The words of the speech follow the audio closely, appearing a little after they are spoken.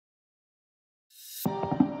Hi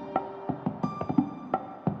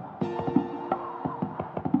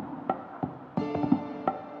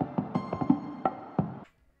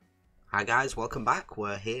guys, welcome back.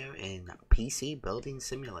 We're here in PC Building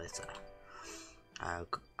Simulator. I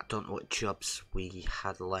don't know what jobs we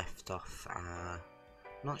had left off.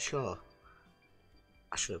 Not sure.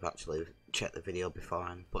 I should have actually checked the video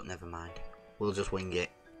beforehand, but never mind. We'll just wing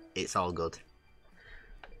it. It's all good.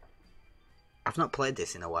 I've not played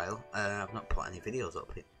this in a while. I've not put any videos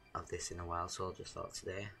up of this in a while, so I just thought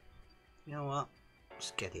today, you know what?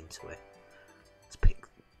 Let's get into it.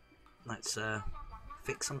 Let's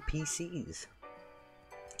fix some PCs.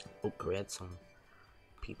 Upgrade some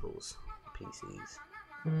people's PCs.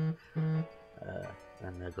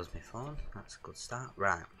 And there goes my phone. That's a good start.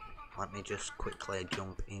 Right, let me just quickly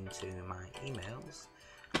jump into my emails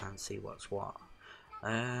and see what's what.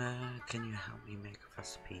 Can you help me make a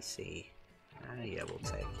faster PC? Yeah, we'll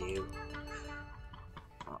take you.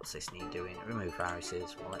 What's this need doing? Remove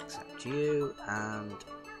viruses. We'll accept you. And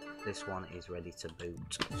this one is ready to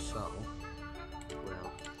boot. So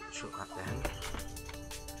we'll shut that down.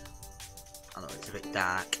 I know it's a bit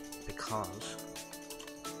dark because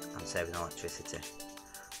I'm saving electricity.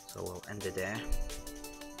 So we'll end the day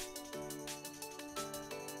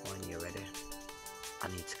when you're ready. I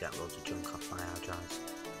need to get loads of junk off my hard drives.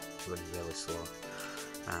 It's running really slow.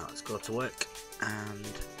 Now let's go to work and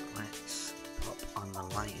let's pop on the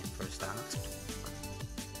lighting for a start.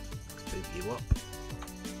 Let's boot you up.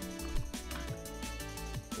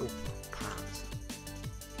 Oh, parts.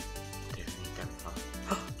 What do I need them for?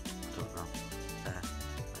 I don't know. Let's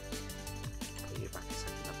put you back a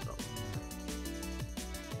second. I've got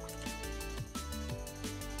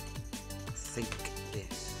I think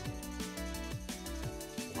this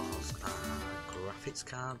was a graphics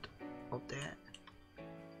card update.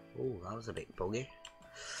 Oh, that was a bit buggy.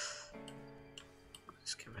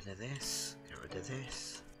 Let's get rid of this. Get rid of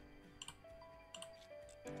this.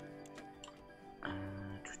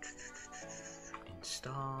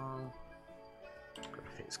 Install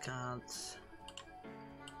graphics cards.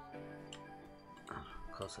 Oh,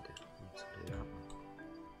 of course I do. Need to do that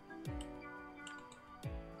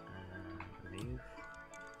one. Remove.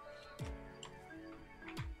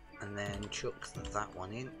 And then chuck that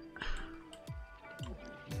one in.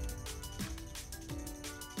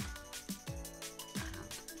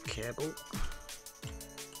 And cable.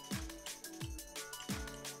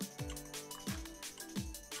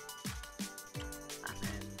 I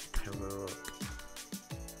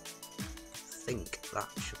think that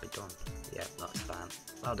should be done. Yeah, that's fine.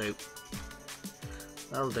 That'll do.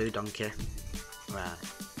 That'll do, donkey. Right.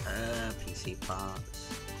 PC parts.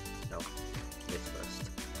 No, this first.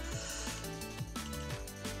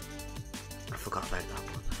 I forgot about that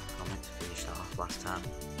one. I meant to finish that off last time.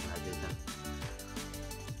 I didn't.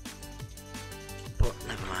 But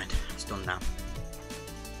never mind. It's done now.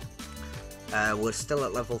 We're still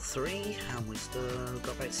at level 3 and we still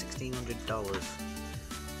got about $1,600.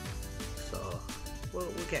 So we're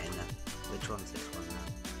getting there. Which one's this one now?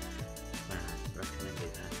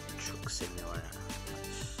 Recommended truck simulator.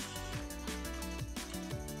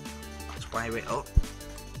 Let's wire it up.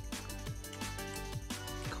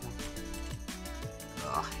 Come on.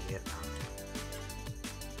 Oh, I hate that.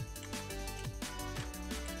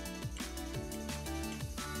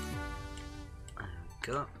 There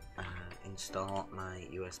we go. Install my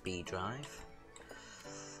USB drive,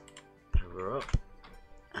 power up,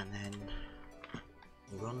 and then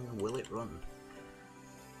run. Will it run?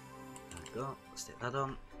 There we go. Stick that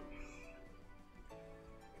on.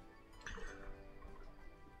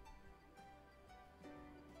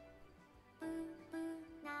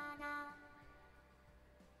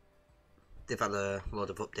 They've had a load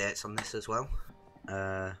of updates on this as well.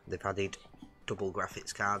 They've added double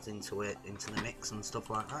graphics cards into it, into the mix and stuff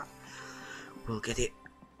like that. We'll get it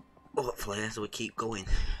hopefully as we keep going.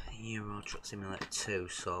 Euro Truck Simulator 2,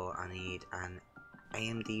 so I need an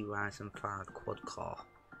AMD Ryzen 5 quad core,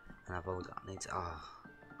 and I've only got needs.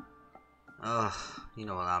 You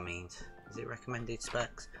know what that means. Is it recommended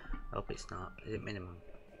specs? I hope it's not. Is it minimum?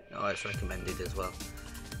 Oh, it's recommended as well.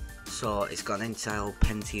 So it's got an Intel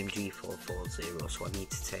Pentium G440, so I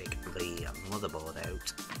need to take the motherboard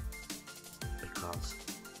out because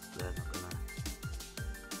they're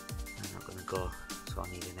not gonna go, so I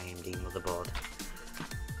need an AMD motherboard.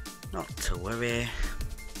 Not to worry. There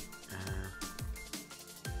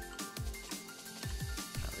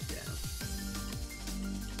we go.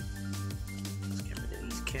 Let's get rid of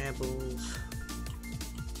these cables.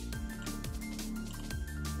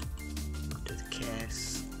 Do the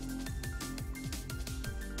case.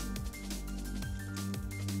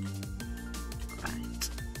 Right.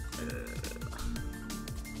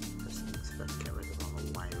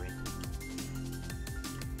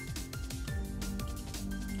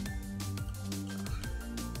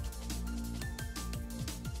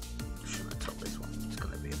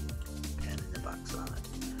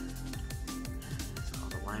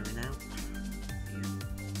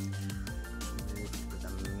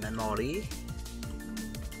 body.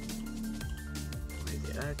 Where's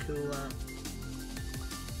the air cooler?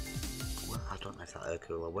 Well, I don't know if that air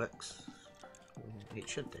cooler works. It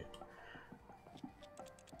should do.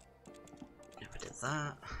 Get rid of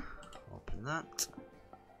that. Open that.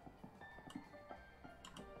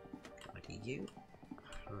 Get rid of you.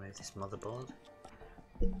 Remove this motherboard.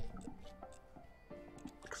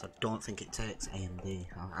 Because I don't think it takes AMD.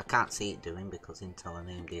 I can't see it doing because Intel and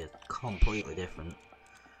AMD are completely different.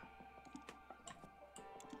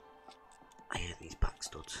 I hate these back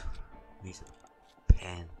studs. These are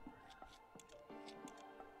pain.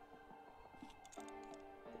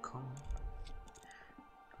 Come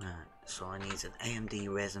on. Right, so I need an AMD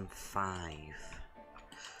Ryzen 5.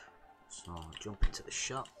 So I'll jump into the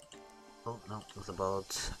shop. Oh no,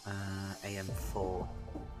 motherboard. AM4.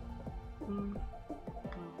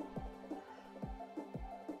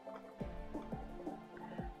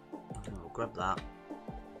 We'll grab that.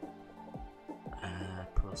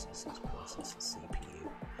 Processors, CPU.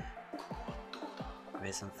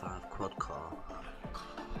 Ryzen 5 quad core.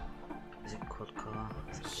 Is it quad core?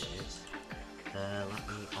 I think it is. Let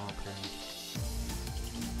me open.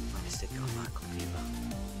 Let me stick it on my computer.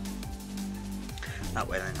 That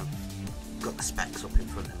way then I've got the specs up in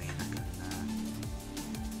front of me and I can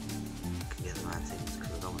get the right things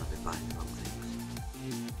because I don't want to be buying the wrong things.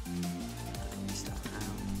 Let me start now.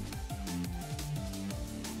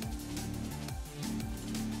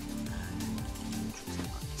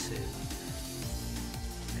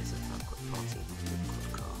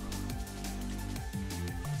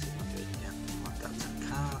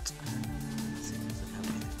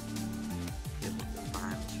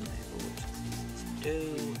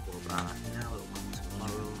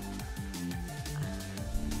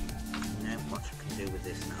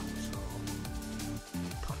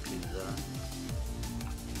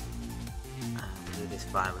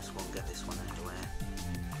 Virus won't get this one anywhere.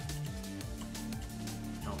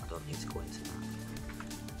 No, I don't need to go into that.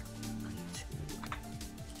 I need to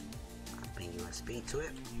add my USB to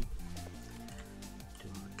it. Do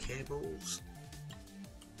all the cables.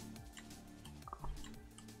 Oh.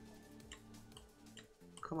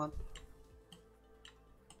 Come on.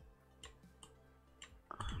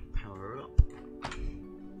 Power up.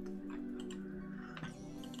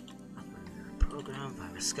 Program,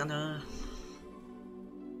 virus scanner.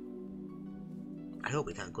 I hope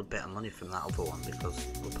we get a good bit of money from that other one because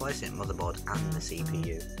replacing the motherboard and the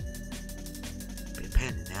CPU would be a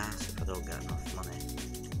pain in the ass if I don't get enough money.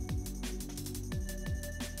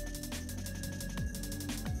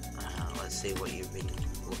 Let's see what you've been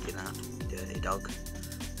looking at, dirty dog.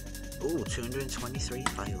 Ooh, 223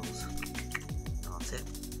 files. That's it.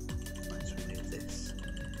 Let's remove this.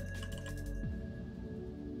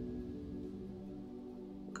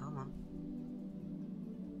 Come on.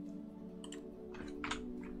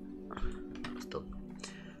 That's done.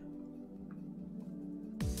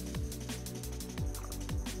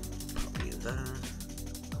 Pop you there.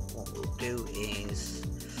 What we'll do is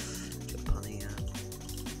jump on here.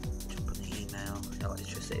 Jump on the email.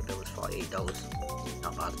 Electricity bill was $48.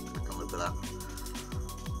 Not bad. I can live with that.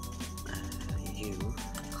 You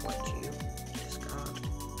collect you, discard,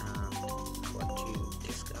 and collect you,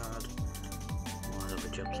 discard. What other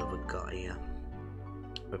jobs have we got here?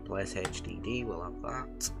 Replace HDD, we'll have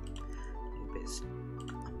that. New bits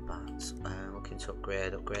and bats. Looking to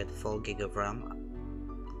upgrade 4 gig of RAM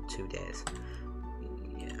in 2 days.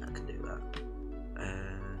 Yeah, I can do that.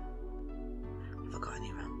 Have I got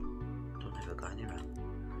any RAM? Don't know if I've got any RAM.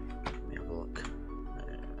 Let me have a look.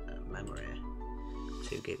 Memory.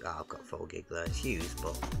 2 gig. Oh, I've got 4 gig there. It's used,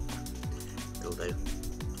 but it'll do.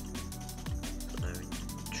 So now in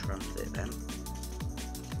transit then.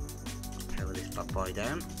 Power this bad boy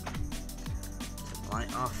down. Turn the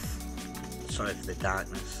light off. Sorry for the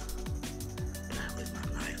darkness. I live my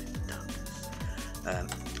life in the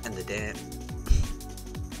darkness. End the day.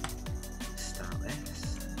 Start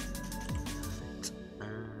this.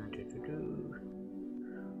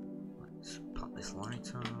 Let's pop this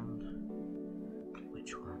light on.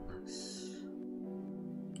 Which one?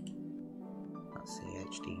 That's the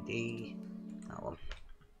HDD. That one.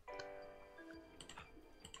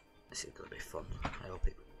 This is gonna be fun. I hope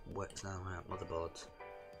it works now. Motherboards.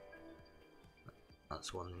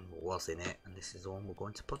 That's one was in it, and this is the one we're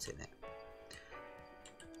going to put in it.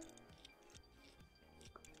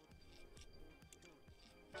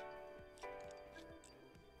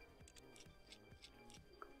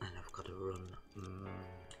 And I've got to run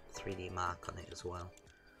 3D Mark on it as well.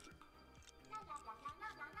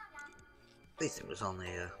 At least it was only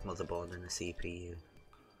a motherboard and a CPU.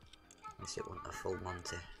 At least it wasn't a full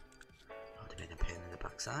Monty. That would have been a pain in the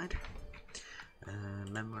backside.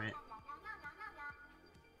 Memory.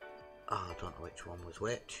 Oh, I don't know which one was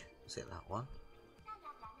which. Was it that one?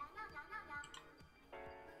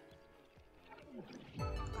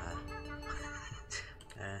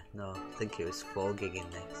 No, I think it was 4 gig in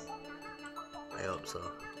this. I hope so.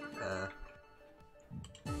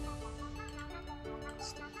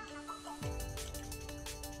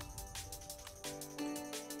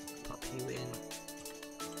 Pop you in.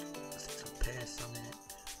 Stick some paste on it.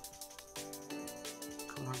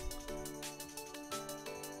 Come on.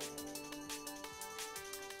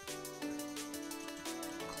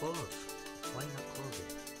 Close. Why not close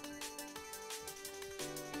it?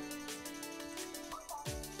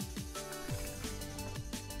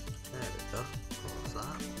 There we go. Close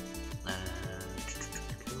that.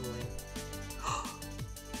 Cooling. Oh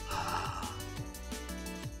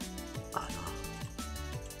no.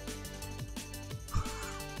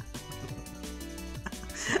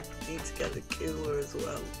 I need to get the cooler as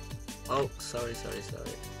well. Oh, sorry.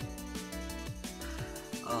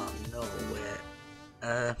 Oh no, wait.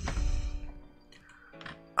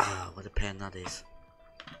 What a pain that is.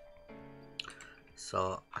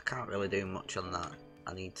 So I can't really do much on that.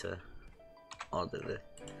 I need to order the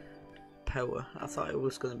power. I thought it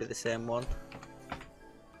was going to be the same one.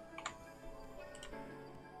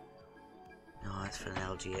 No, it's for an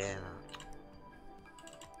LGA.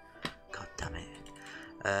 That. God damn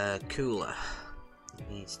it. Cooler. It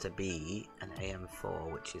needs to be an AM4,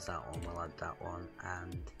 which is that one. We'll add that one,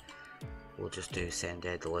 and we'll just do same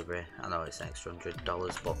day delivery. I know it's an extra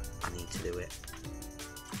 $100, but I need to do it.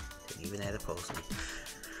 Didn't even hear the postman.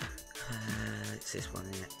 It's this one,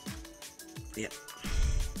 isn't it? Yep.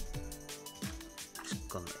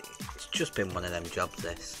 It's just been one of them jobs,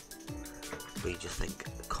 this. Where you just think,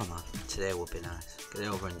 come on, today would be nice. Get it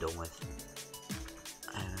over and done with.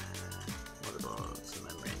 What about the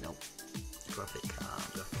memory? Nope. Graphics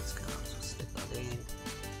card, so stick that in.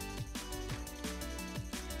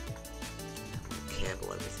 And we'll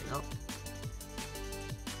cable everything up.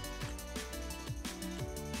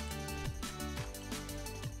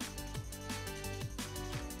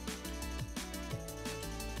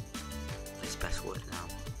 It's best work now.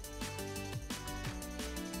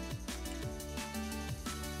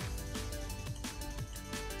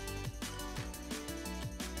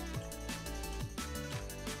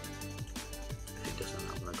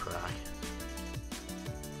 Cry.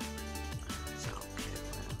 It's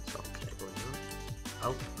all cable.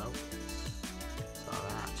 Oh no, it's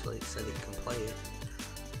alright actually. It said it can play it.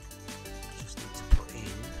 I just need to put in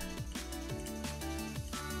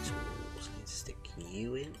tools. I need to stick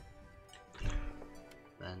you in.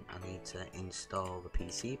 Then I need to install the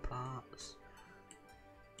PC parts.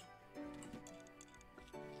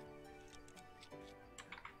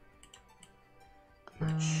 And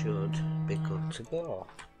that should be good to go.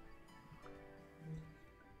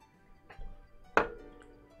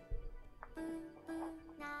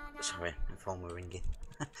 Sorry, my phone was ringing.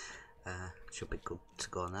 Should be good to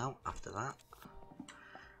go now after that.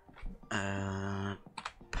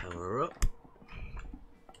 Power up.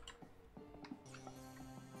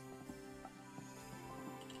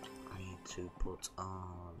 I need to put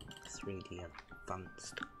on 3D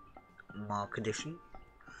Advanced Mark Edition.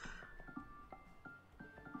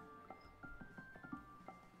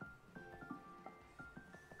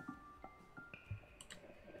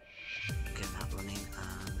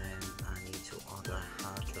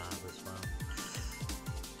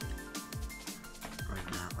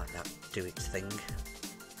 Do its thing.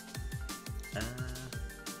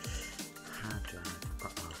 Hard drive.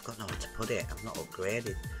 I've got nowhere to put it. I've not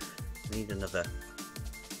upgraded. I need another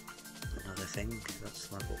thing.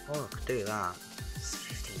 That's level 4. I could do that. It's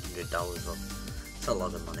 $1,500 up. It's a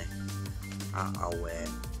lot of money. I'll wait.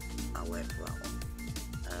 I'll wait for that one.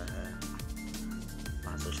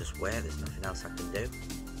 Might as well just wait. There's nothing else I can do.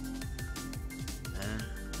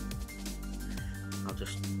 I'll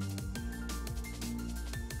just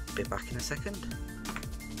be back in a second.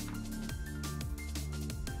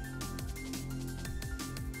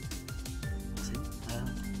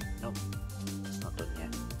 Nope, it's not done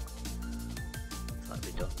yet. That'll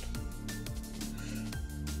be done.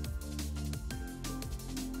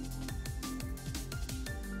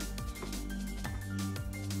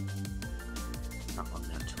 Not long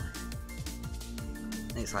actually.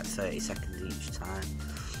 I think it's like 30 seconds each time.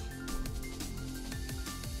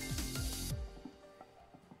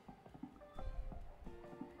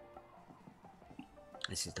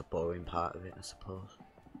 This is the boring part of it, I suppose.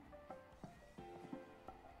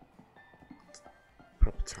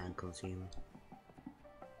 Proper time consuming.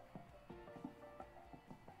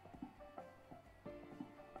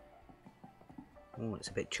 Oh, it's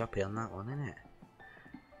a bit choppy on that one, isn't it?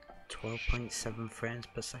 12.7 frames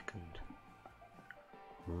per second.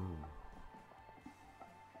 Ooh.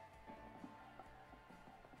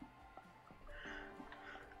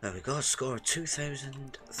 There we go, score of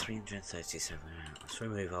 2,337. Let's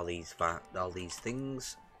remove all these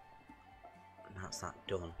things. And that's that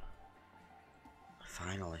done.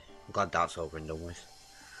 Finally. I'm glad that's over and done with.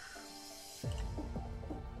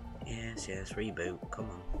 Yes, reboot, come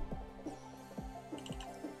on.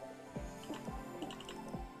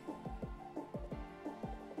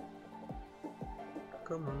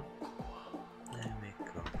 Come on. There we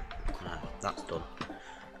go. Right, that's done.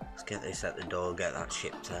 Let's get this at the door, get that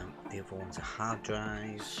shipped out. The other one's a hard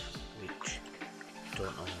drive, which I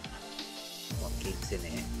don't know what gigs in it. I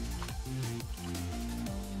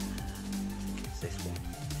think it's this one.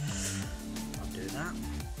 I'll do that.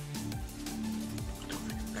 I don't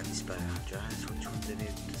think I've got any spare hard drives. Which one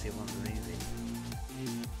does he want removing?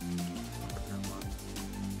 Open that one.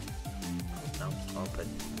 Oh no, open.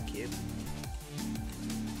 Thank you.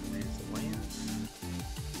 Remove the wires.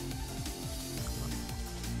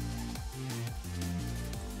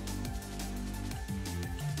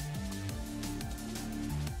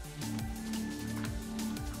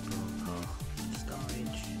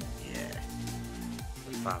 Storage, yeah.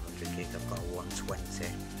 500 gig, I've got a 120.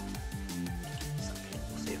 So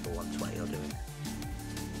we'll see if a 120 will do it.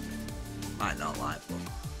 Might not like, but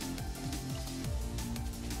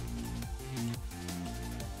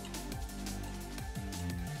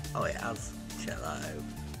oh, it has. Check that out.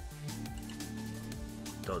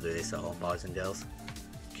 Don't do this at home, boys and girls.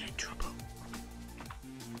 Get in trouble.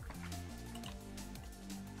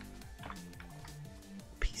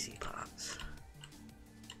 PC parts.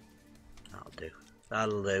 That'll do.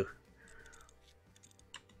 That'll do.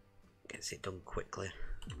 Gets it done quickly.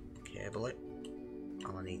 Cable it.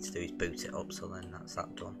 All I need to do is boot it up, so then that's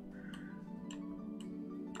that done.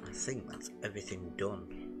 I think that's everything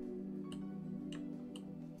done.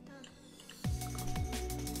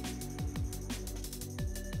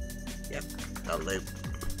 Yep, that'll do.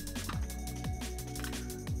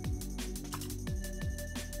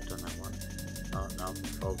 Done that one. Oh no,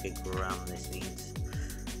 4 gig RAM this needs.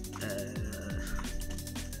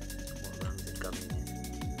 What RAM's it got in it?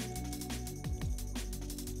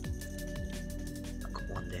 I've got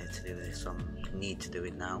 1 day to do this, so I need to do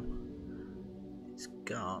it now. It's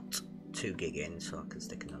got 2 gig in, so I can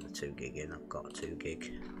stick another 2 gig in. I've got a 2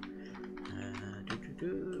 gig.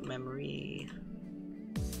 Memory.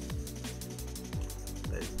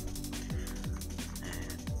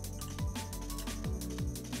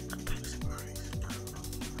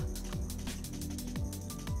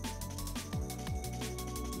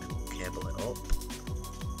 Cable it up,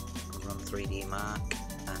 run 3D Mark,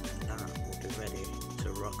 and that will be ready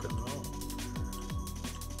to rock and roll.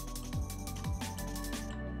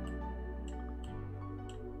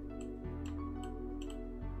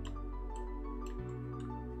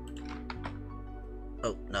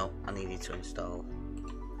 Oh no, I needed to install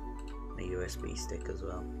a USB stick as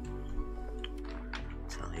well.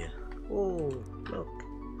 Tell you. Oh, look,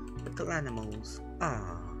 little animals.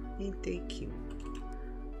 Ah, ain't they cute?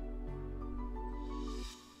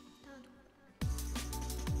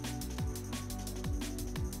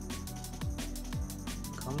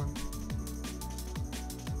 Come on.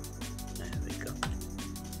 There we go.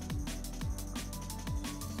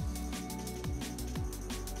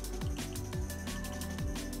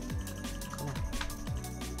 Come on.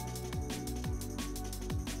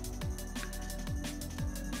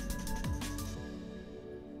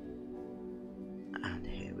 And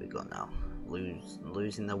here we go now.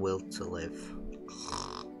 Losing the will to live.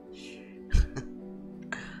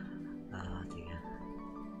 Oh dear.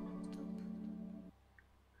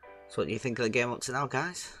 So what do you think of the game up to now,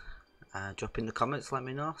 guys? Drop in the comments, let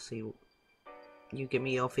me know. You give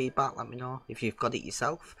me your feedback, let me know. If you've got it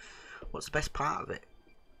yourself, what's the best part of it?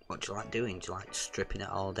 What do you like doing? Do you like stripping it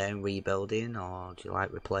all down, rebuilding, or do you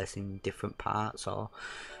like replacing different parts, or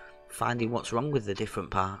finding what's wrong with the different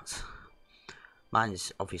parts?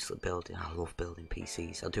 Mine's obviously building. I love building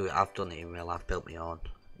PCs. I've done it in real life, built my own.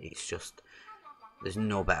 It's just, there's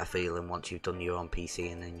no better feeling once you've done your own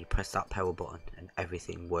PC and then you press that power button and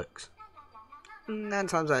everything works. 9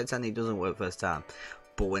 times out of 10 it doesn't work first time,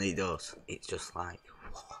 but when it does, it's just like,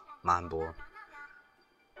 whoa, mind blown.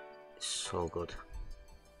 It's so good.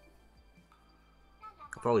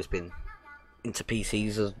 I've always been into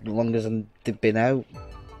PCs as long as they've been out.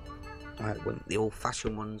 Like when the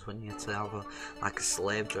old-fashioned ones, when you had to have like a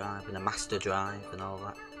slave drive and a master drive and all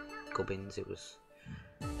that gubbins. It was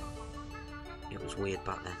weird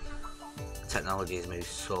back then. Technology has moved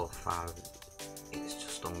so far. It's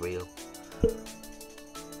just unreal.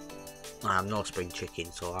 I'm no spring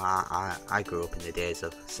chicken, so I grew up in the days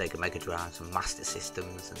of Sega Mega Drives and Master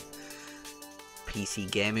Systems, and PC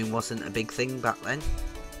gaming wasn't a big thing back then,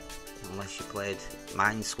 unless you played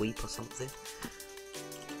Minesweep or something.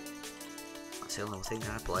 That's the only thing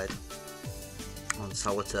I played. On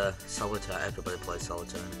Solitaire, everybody played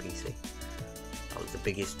Solitaire on the PC. That was the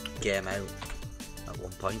biggest game out at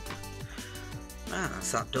one point.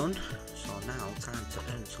 That's that done. So now time to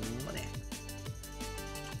earn some money.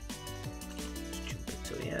 Just jump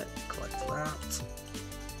into here, collect that,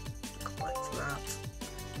 collect that,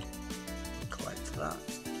 collect that.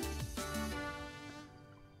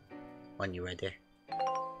 When you're ready.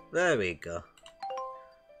 There we go.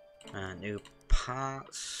 New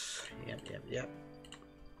parts. Yep.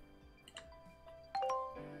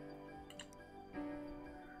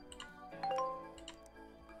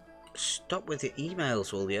 Stop with your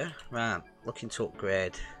emails, will you? Right, looking to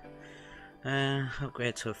upgrade.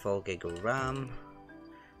 Upgrade to a 4 gig of RAM.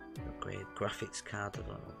 Upgrade graphics card. I don't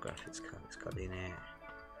know what graphics card it's got in here.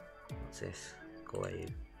 What's this? Go away.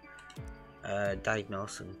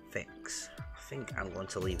 Diagnose and fix. I think I'm going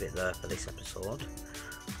to leave it there for this episode,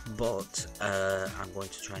 but I'm going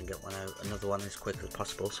to try and get another one as quick as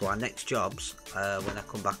possible. So our next jobs, when I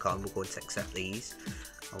come back on, we're going to accept these.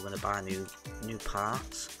 I'm going to buy new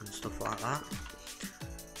parts and stuff like that.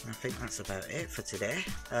 And I think that's about it for today.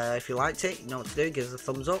 If you liked it, you know what to do. Give us a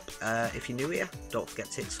thumbs up. If you're new here, don't forget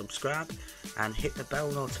to hit subscribe and hit the bell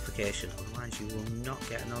notification. Otherwise, you will not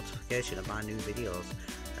get a notification of my new videos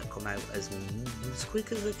that come out as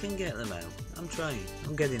quick as I can get them out. I'm trying.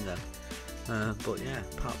 I'm getting there. But yeah,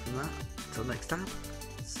 apart from that, until next time,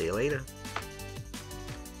 see you later.